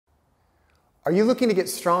Are you looking to get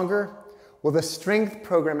stronger? Well, the strength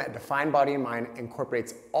program at Define Body and Mind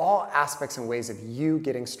incorporates all aspects and ways of you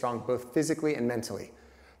getting strong, both physically and mentally.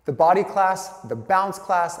 The body class, the bounce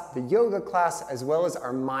class, the yoga class, as well as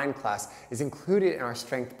our mind class is included in our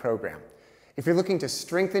strength program. If you're looking to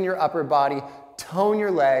strengthen your upper body, tone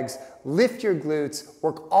your legs, lift your glutes,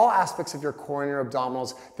 work all aspects of your core and your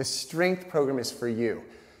abdominals, the strength program is for you.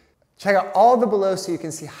 Check out all the below so you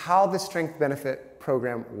can see how the strength benefit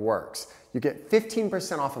program works. You get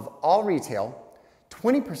 15% off of all retail,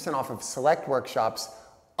 20% off of select workshops,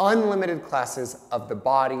 unlimited classes of the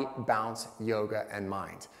body, bounce, yoga, and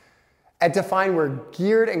mind. At Define, we're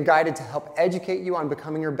geared and guided to help educate you on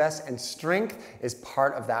becoming your best, and strength is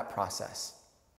part of that process.